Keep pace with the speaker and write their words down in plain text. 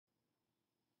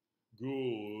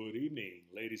Good evening,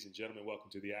 ladies and gentlemen.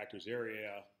 Welcome to the Actors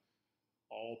Area.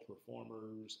 All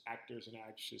performers, actors, and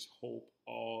actresses, hope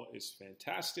all is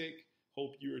fantastic.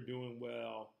 Hope you are doing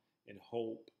well, and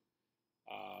hope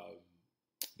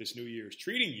this new year is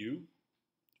treating you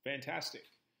fantastic.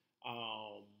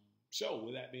 So,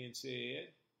 with that being said,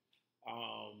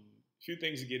 a few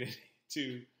things to get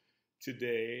into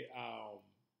today. I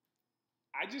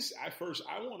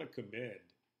want to commend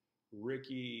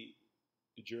Ricky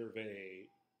Gervais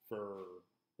for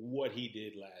what he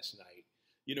did last night.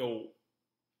 You know,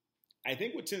 I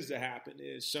think what tends to happen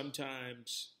is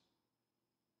sometimes,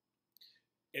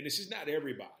 and this is not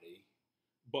everybody,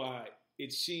 but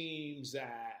it seems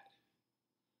that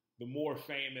the more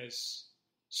famous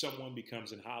someone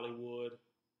becomes in Hollywood,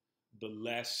 the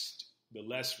less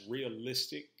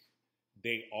realistic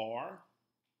they are,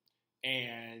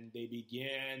 and they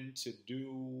begin to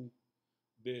do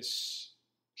this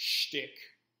shtick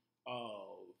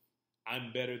of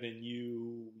I'm better than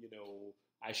you,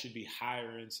 I should be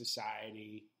higher in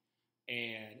society,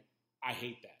 and I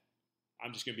hate that.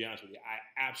 I'm just going to be honest with you.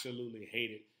 I absolutely hate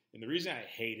it. And the reason I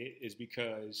hate it is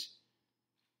because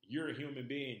you're a human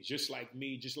being just like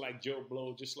me, just like Joe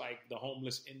Blow, just like the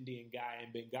homeless Indian guy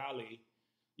in Bengali.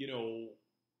 You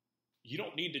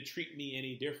don't need to treat me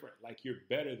any different, like you're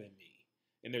better than me.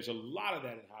 And there's a lot of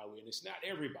that in Hollywood, and it's not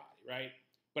everybody, right?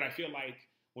 But I feel like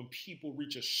when people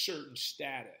reach a certain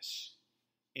status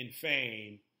in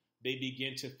fame, they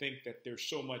begin to think that they're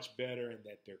so much better and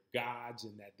that they're gods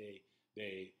and that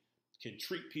they can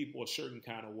treat people a certain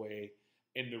kind of way.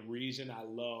 And the reason I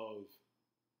love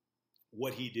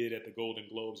what he did at the Golden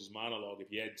Globes, his monologue,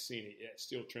 if you hadn't seen it yet,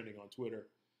 still trending on Twitter,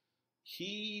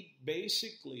 he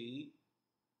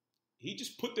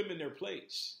just put them in their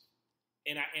place.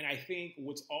 And I think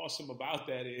what's awesome about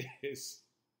that is,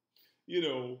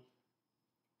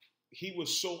 he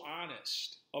was so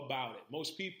honest about it.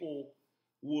 Most people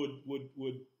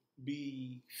would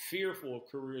be fearful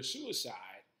of career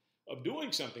suicide, of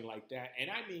doing something like that. And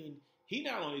I mean, he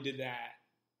not only did that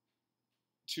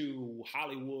to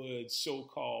Hollywood's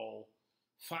so-called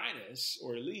finest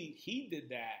or elite, he did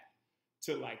that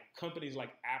to like companies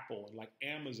like Apple and like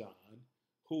Amazon,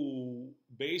 who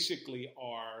basically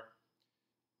are,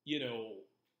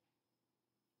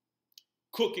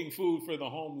 cooking food for the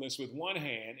homeless with one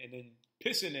hand and then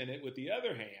pissing in it with the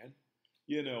other hand,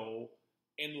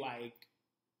 and like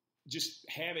just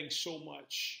having so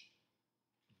much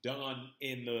done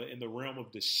in the realm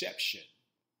of deception.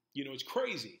 It's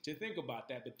crazy to think about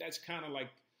that, but that's kind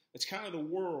of the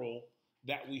world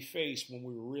that we face when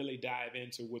we really dive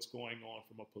into what's going on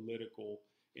from a political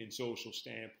and social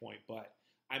standpoint. But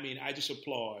I mean, I just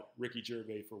applaud Ricky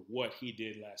Gervais for what he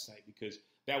did last night, because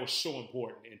that was so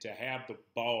important. And to have the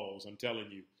balls, I'm telling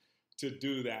you, to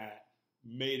do that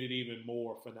made it even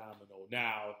more phenomenal.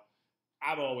 Now,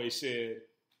 I've always said,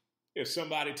 if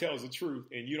somebody tells the truth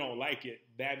and you don't like it,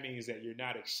 that means that you're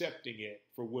not accepting it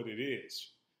for what it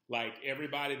is. Like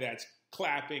everybody that's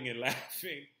clapping and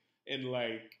laughing and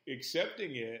like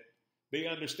accepting it, they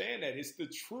understand that it's the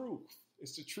truth.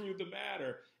 It's the truth of the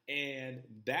matter. And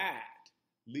that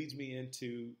leads me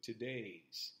into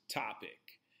today's topic.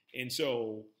 And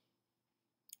so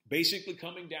basically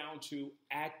coming down to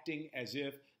acting as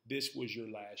if this was your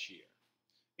last year.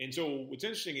 And so what's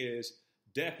interesting is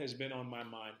death has been on my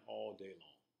mind all day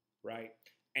long, right?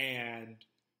 And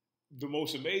the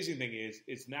most amazing thing is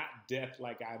it's not death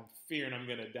like I'm fearing I'm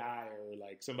going to die or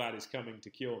like somebody's coming to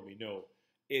kill me. No,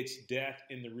 it's death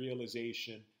in the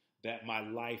realization that my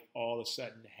life all of a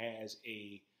sudden has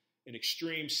an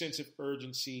extreme sense of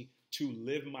urgency to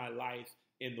live my life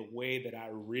in the way that I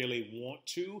really want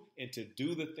to and to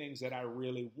do the things that I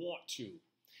really want to.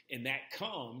 And that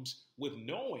comes with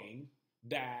knowing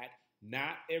that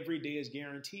not every day is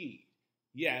guaranteed.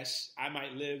 Yes, I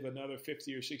might live another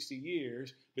 50 or 60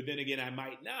 years, but then again, I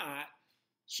might not.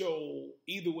 So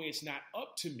either way, it's not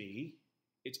up to me.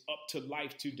 It's up to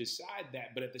life to decide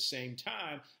that. But at the same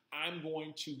time, I'm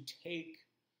going to take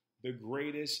the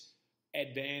greatest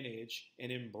advantage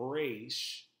and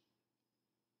embrace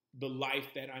the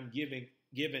life that I'm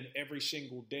given every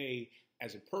single day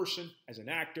as a person, as an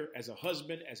actor, as a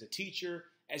husband, as a teacher,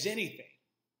 as anything.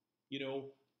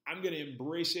 I'm going to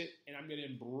embrace it, and I'm going to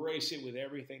embrace it with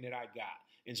everything that I got.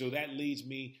 And so that leads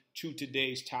me to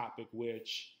today's topic,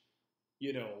 which,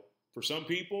 for some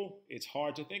people, it's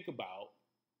hard to think about,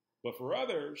 but for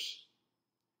others,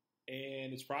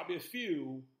 and it's probably a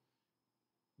few,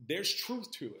 there's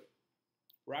truth to it,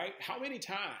 right? How many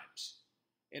times,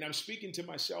 and I'm speaking to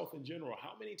myself in general,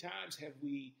 how many times have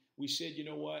we said, you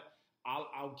know what,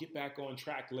 I'll get back on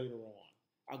track later on.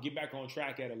 I'll get back on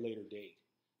track at a later date.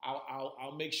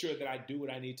 I'll make sure that I do what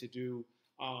I need to do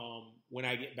when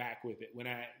I get back with it, when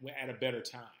at a better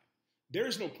time.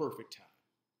 There's no perfect time,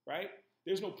 right?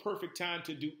 There's no perfect time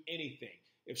to do anything.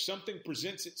 If something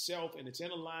presents itself and it's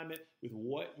in alignment with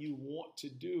what you want to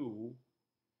do,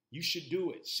 you should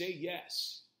do it. Say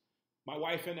yes. My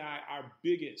wife and I, our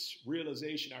biggest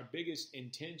realization, our biggest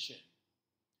intention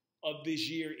of this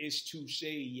year is to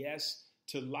say yes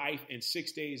to life. And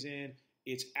 6 days in,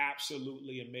 it's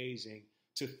absolutely amazing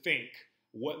to think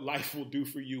what life will do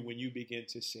for you when you begin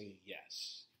to say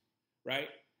yes, right?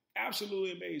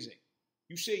 Absolutely amazing.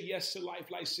 You say yes to life.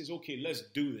 Life says, okay, let's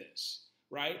do this,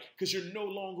 right? Because you're no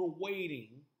longer waiting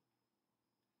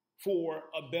for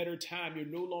a better time. You're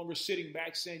no longer sitting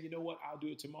back saying, you know what, I'll do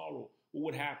it tomorrow. Well,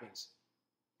 what happens?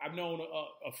 I've known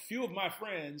a few of my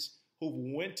friends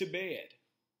who went to bed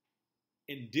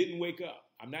and didn't wake up.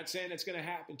 I'm not saying that's going to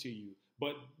happen to you,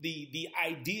 but the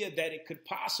idea that it could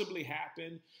possibly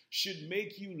happen should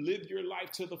make you live your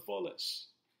life to the fullest.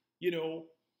 You know,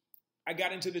 I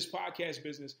got into this podcast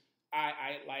business.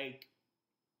 I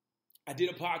did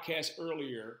a podcast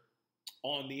earlier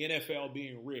on the NFL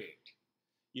being rigged,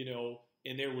 you know,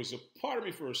 and there was a part of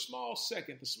me for a small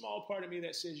second, the small part of me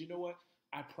that says, you know what,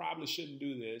 I probably shouldn't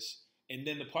do this. And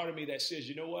then the part of me that says,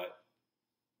 you know what,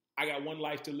 I got one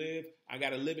life to live. I got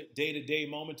to live it day to day,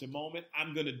 moment to moment.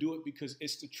 I'm going to do it because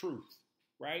it's the truth,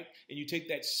 right? And you take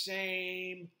that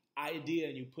same idea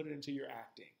and you put it into your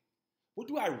acting. What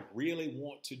do I really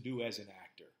want to do as an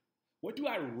actor? What do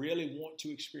I really want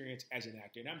to experience as an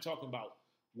actor? And I'm talking about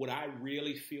what I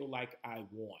really feel like I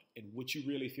want and what you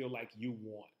really feel like you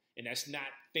want. And that's not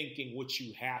thinking what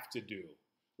you have to do,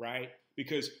 right?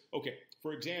 Because, okay,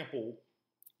 for example,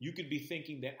 you could be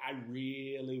thinking that I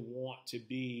really want to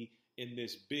be in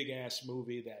this big ass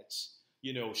movie that's,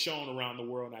 you know, shown around the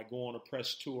world and I go on a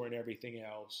press tour and everything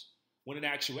else. When in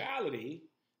actuality,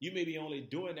 you may be only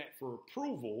doing that for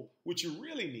approval. What you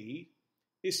really need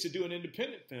is to do an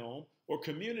independent film or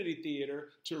community theater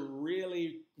to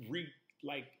really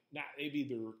not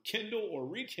either kindle or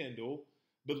rekindle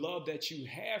the love that you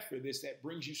have for this that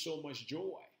brings you so much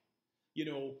joy. You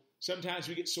know, sometimes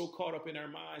we get so caught up in our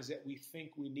minds that we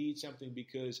think we need something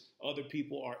because other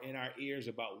people are in our ears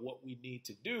about what we need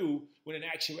to do, when in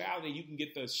actuality you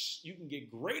can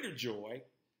get greater joy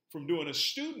from doing a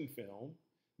student film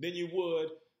than you would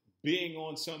being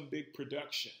on some big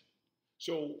production.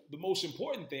 So the most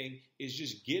important thing is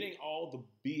just getting all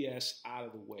the BS out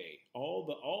of the way, all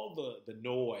the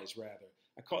noise, rather.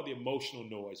 I call it the emotional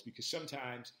noise because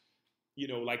sometimes, you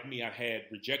know, like me, I've had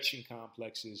rejection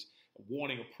complexes,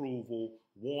 wanting approval,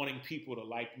 wanting people to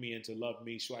like me and to love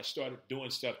me. So I started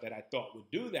doing stuff that I thought would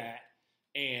do that.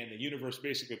 And the universe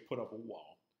basically put up a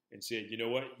wall and said, you know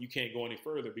what, you can't go any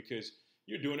further because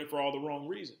you're doing it for all the wrong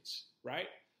reasons, right?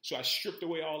 So I stripped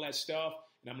away all that stuff.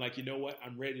 And I'm like, you know what?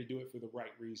 I'm ready to do it for the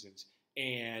right reasons.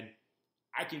 And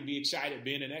I can be excited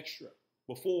being an extra.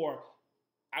 Before,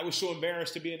 I was so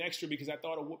embarrassed to be an extra because I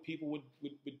thought of what people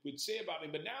would say about me.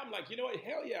 But now I'm like, you know what?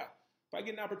 Hell yeah. If I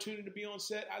get an opportunity to be on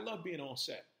set, I love being on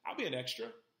set. I'll be an extra,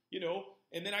 you know,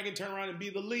 and then I can turn around and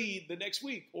be the lead the next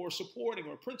week or supporting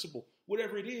or principal,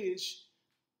 whatever it is.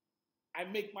 I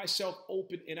make myself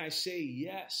open and I say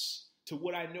yes to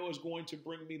what I know is going to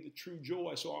bring me the true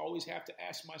joy. So I always have to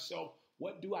ask myself,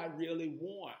 what do I really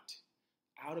want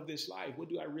out of this life? What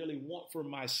do I really want for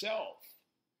myself?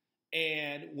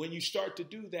 And when you start to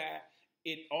do that,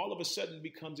 it all of a sudden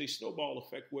becomes a snowball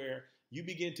effect where you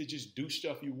begin to just do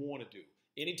stuff you want to do.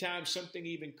 Anytime something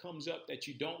even comes up that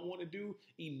you don't want to do,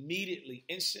 immediately,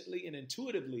 instantly, and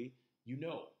intuitively, you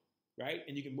know, right?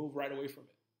 And you can move right away from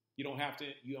it. You don't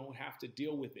have to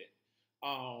deal with it.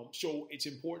 So it's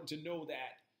important to know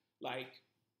that, like,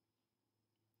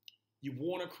 you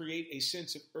want to create a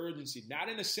sense of urgency, not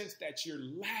in a sense that you're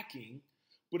lacking,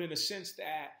 but in a sense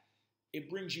that it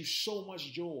brings you so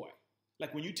much joy.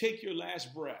 Like when you take your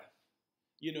last breath,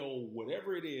 you know,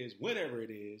 whatever it is, whenever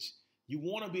it is, you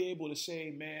want to be able to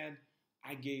say, man,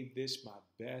 I gave this my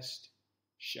best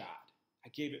shot. I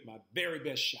gave it my very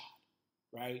best shot,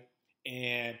 right?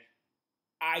 And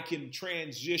I can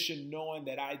transition knowing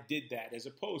that I did that as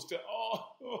opposed to,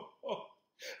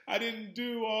 I didn't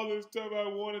do all this stuff I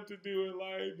wanted to do in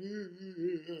life.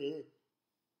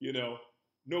 You know,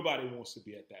 nobody wants to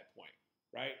be at that point,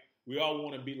 right? We all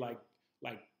want to be like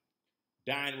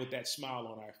dying with that smile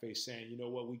on our face saying, you know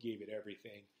what, we gave it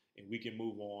everything and we can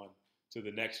move on to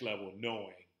the next level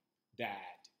knowing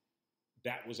that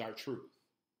that was our truth,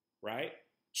 right?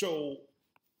 So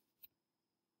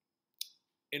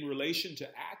in relation to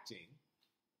acting,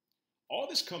 all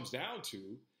this comes down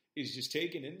to is just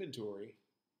taking inventory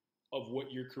of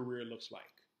what your career looks like,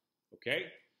 okay?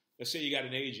 Let's say you got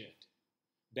an agent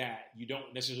that you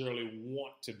don't necessarily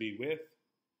want to be with,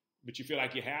 but you feel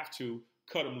like you have to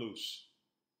cut them loose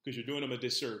because you're doing them a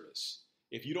disservice.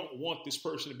 If you don't want this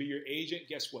person to be your agent,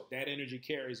 guess what? That energy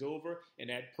carries over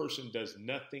and that person does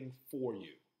nothing for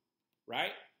you,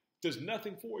 right? Does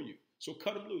nothing for you. So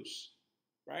cut them loose,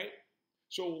 right?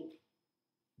 So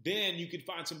then you can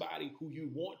find somebody who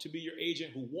you want to be your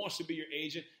agent, who wants to be your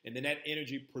agent, and then that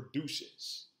energy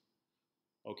produces,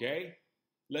 okay?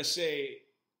 Let's say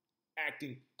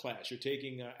acting class. You're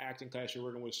taking an acting class, you're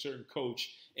working with a certain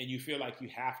coach, and you feel like you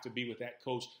have to be with that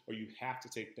coach or you have to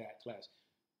take that class.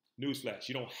 Newsflash,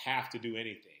 you don't have to do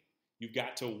anything. You've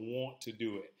got to want to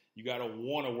do it. You got to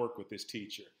want to work with this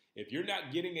teacher. If you're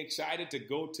not getting excited to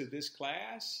go to this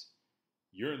class,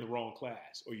 you're in the wrong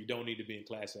class or you don't need to be in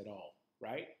class at all,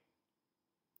 right?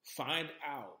 Find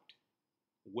out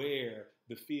where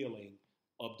the feeling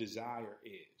of desire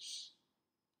is,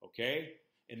 okay?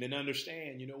 And then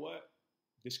understand, you know what?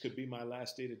 This could be my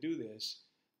last day to do this.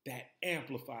 That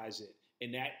amplifies it.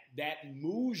 And that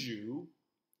moves you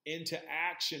into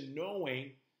action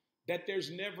knowing that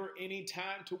there's never any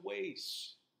time to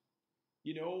waste.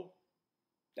 You know,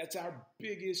 that's our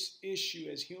biggest issue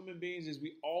as human beings is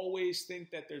we always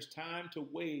think that there's time to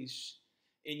waste.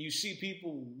 And you see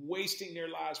people wasting their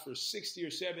lives for 60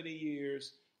 or 70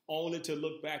 years only to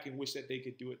look back and wish that they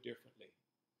could do it differently.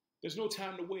 There's no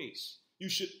time to waste. You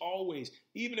should always,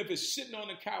 even if it's sitting on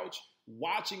the couch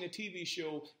watching a TV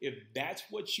show, if that's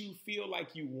what you feel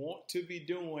like you want to be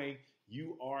doing,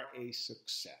 you are a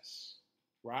success,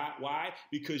 right? Why?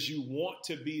 Because you want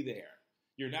to be there.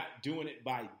 You're not doing it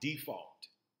by default,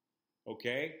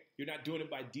 okay? You're not doing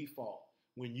it by default.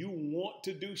 When you want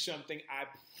to do something, I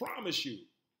promise you,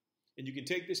 and you can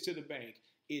take this to the bank,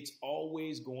 it's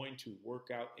always going to work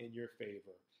out in your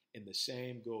favor. And the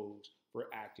same goes for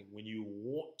acting. When you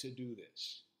want to do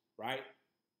this, right?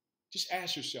 Just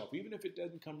ask yourself, even if it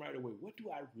doesn't come right away, what do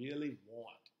I really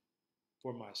want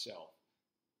for myself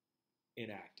in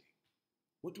acting?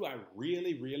 What do I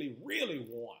really, really, really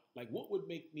want? Like, what would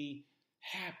make me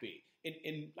happy?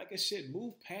 And like I said,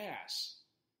 move past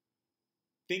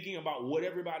thinking about what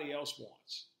everybody else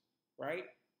wants, right?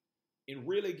 And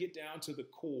really get down to the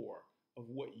core of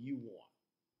what you want.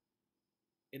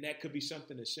 And that could be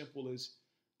something as simple as,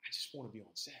 I just want to be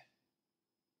on set.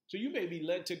 So you may be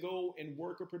led to go and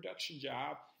work a production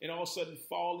job and all of a sudden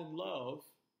fall in love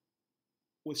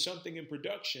with something in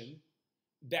production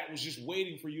that was just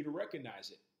waiting for you to recognize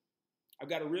it. I've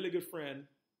got a really good friend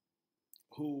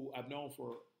who I've known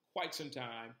for quite some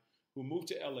time, who moved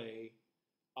to LA,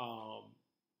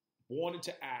 wanted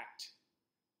to act,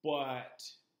 but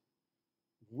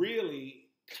really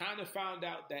kind of found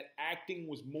out that acting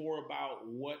was more about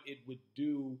what it would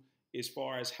do as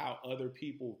far as how other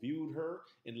people viewed her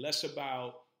and less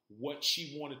about what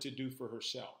she wanted to do for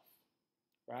herself,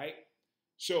 right?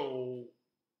 So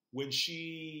when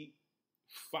she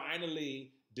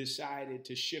finally decided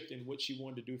to shift in what she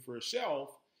wanted to do for herself,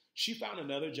 she found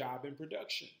another job in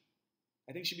production.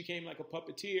 I think she became like a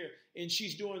puppeteer, and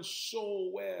she's doing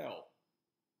so well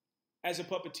as a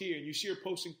puppeteer. And you see her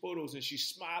posting photos, and she's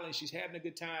smiling, she's having a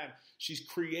good time, she's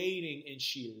creating, and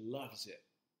she loves it,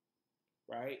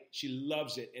 right? She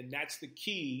loves it, and that's the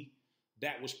key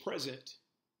that was present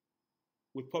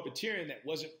with puppeteering that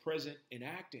wasn't present in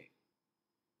acting.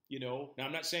 You know, now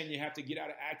I'm not saying you have to get out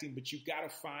of acting, but you've got to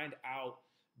find out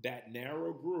that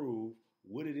narrow groove,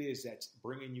 what it is that's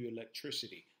bringing you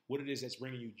electricity, what it is that's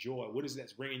bringing you joy, what is it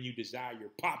that's bringing you desire. You're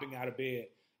popping out of bed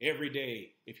every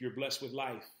day, if you're blessed with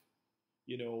life,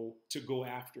 you know, to go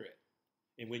after it.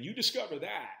 And when you discover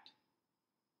that,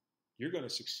 you're going to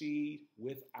succeed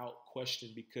without question,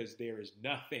 because there is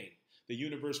nothing, the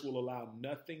universe will allow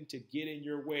nothing to get in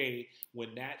your way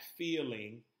when that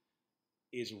feeling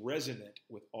is resonant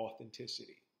with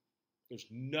authenticity. There's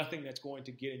nothing that's going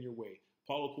to get in your way.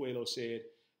 Paulo Coelho said,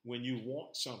 when you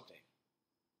want something,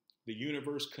 the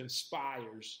universe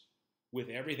conspires with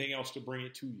everything else to bring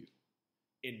it to you.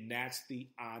 And that's the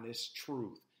honest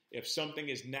truth. If something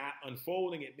is not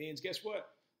unfolding, it means, guess what?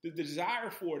 The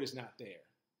desire for it is not there.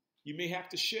 You may have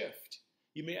to shift.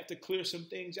 You may have to clear some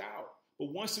things out.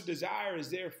 But once the desire is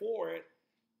there for it,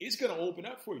 it's going to open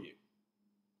up for you.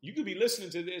 You could be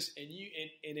listening to this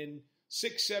and in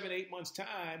 6, 7, 8 months'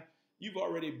 time, you've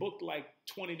already booked like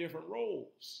 20 different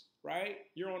roles, right?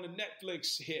 You're on a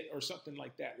Netflix hit or something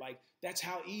like that. Like, that's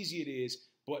how easy it is.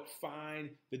 But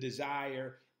find the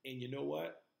desire, and you know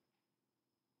what?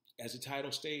 As the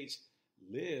title states,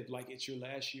 live like it's your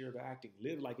last year of acting.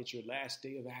 Live like it's your last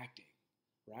day of acting,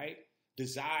 right?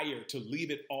 Desire to leave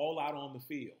it all out on the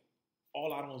field,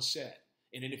 all out on set,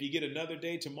 And then if you get another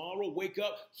day tomorrow, wake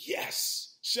up,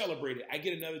 yes, celebrate it. I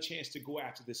get another chance to go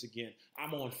after this again.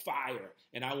 I'm on fire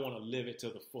and I want to live it to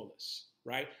the fullest,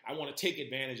 right? I want to take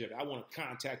advantage of it. I want to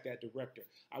contact that director.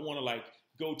 I want to like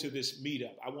go to this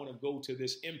meetup. I want to go to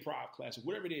this improv class,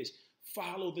 whatever it is.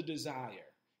 Follow the desire.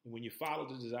 And when you follow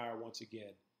the desire, once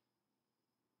again,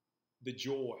 the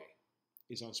joy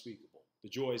is unspeakable. The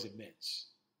joy is immense,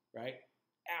 right?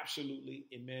 Absolutely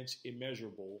immense,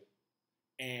 immeasurable.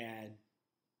 And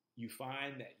you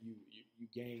find that you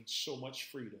gain so much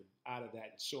freedom out of that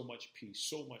and so much peace,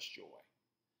 so much joy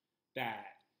that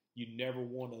you never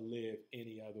want to live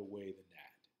any other way than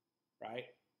that, right?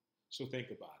 So think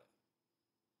about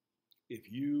it.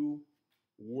 If you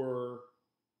were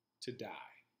to die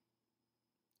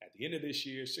at the end of this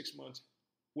year, 6 months,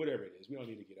 whatever it is, we don't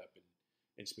need to get up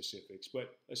in specifics, but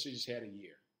let's say you just had a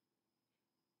year.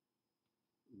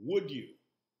 Would you,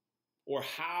 or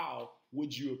how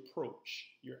would you approach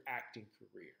your acting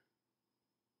career?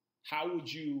 How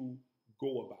would you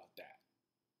go about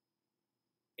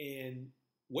that? And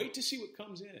wait to see what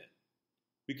comes in,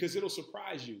 because it'll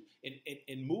surprise you.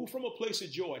 And move from a place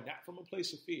of joy, not from a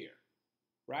place of fear,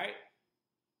 right?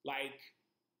 Like,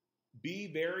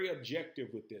 be very objective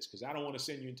with this, because I don't want to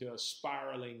send you into a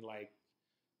spiraling like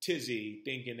tizzy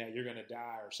thinking that you're going to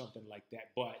die or something like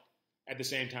that. But at the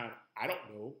same time, I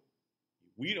don't know.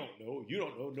 We don't know. You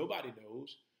don't know. Nobody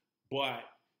knows. But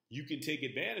you can take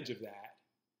advantage of that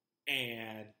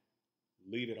and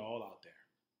leave it all out there,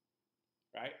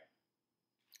 right?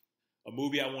 A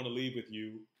movie I want to leave with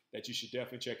you that you should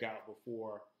definitely check out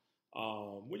before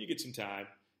when you get some time.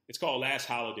 It's called Last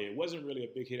Holiday. It wasn't really a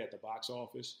big hit at the box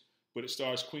office, but it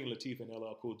stars Queen Latifah and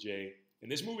LL Cool J.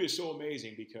 And this movie is so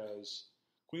amazing because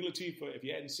Queen Latifah, if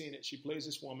you hadn't seen it, she plays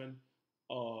this woman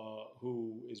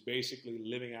who is basically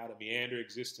living out a meander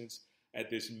existence at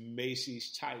this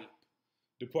Macy's type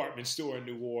department store in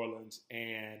New Orleans.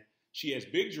 And she has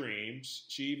big dreams.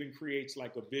 She even creates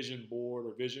like a vision board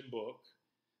or vision book,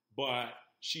 but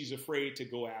she's afraid to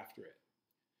go after it.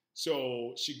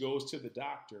 So she goes to the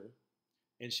doctor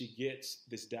and she gets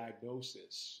this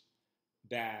diagnosis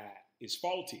that is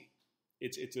faulty.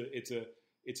 It's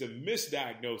a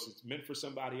misdiagnosis meant for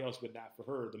somebody else, but not for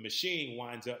her. The machine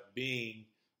winds up being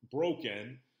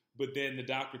broken, but then the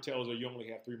doctor tells her you only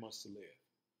have 3 months to live.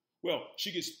 Well,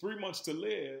 she gets 3 months to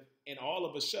live, and all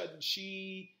of a sudden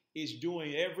she is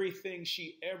doing everything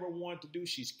she ever wanted to do.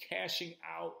 She's cashing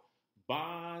out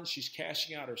bonds. She's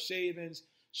cashing out her savings.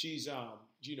 She's,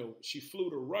 she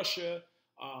flew to Russia.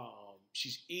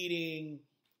 She's eating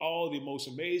all the most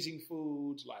amazing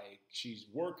foods. Like, she's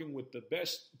working with the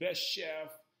best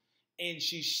chef, and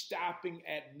she's stopping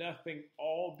at nothing,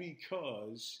 all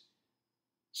because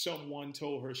someone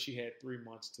told her she had 3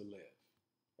 months to live,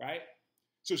 right?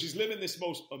 So she's living this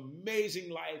most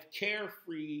amazing life,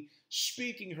 carefree,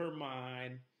 speaking her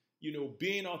mind,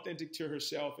 being authentic to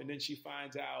herself, and then she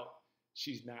finds out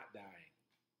she's not dying.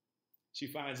 She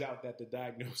finds out that the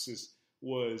diagnosis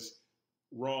was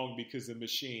wrong because the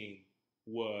machine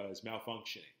was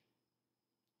malfunctioning.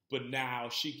 But now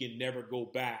she can never go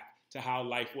back to how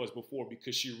life was before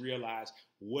because she realized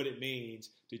what it means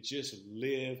to just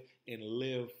live and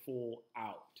live full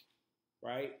out,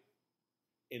 right?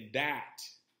 And that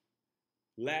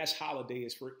last holiday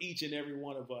is for each and every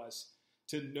one of us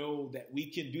to know that we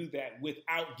can do that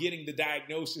without getting the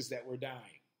diagnosis that we're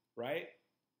dying, right?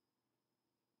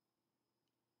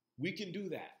 We can do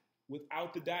that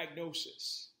without the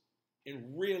diagnosis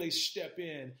and really step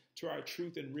in to our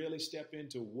truth and really step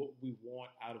into what we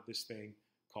want out of this thing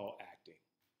called acting.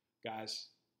 Guys,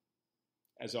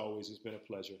 as always, it's been a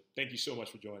pleasure. Thank you so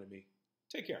much for joining me.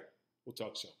 Take care. We'll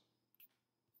talk soon.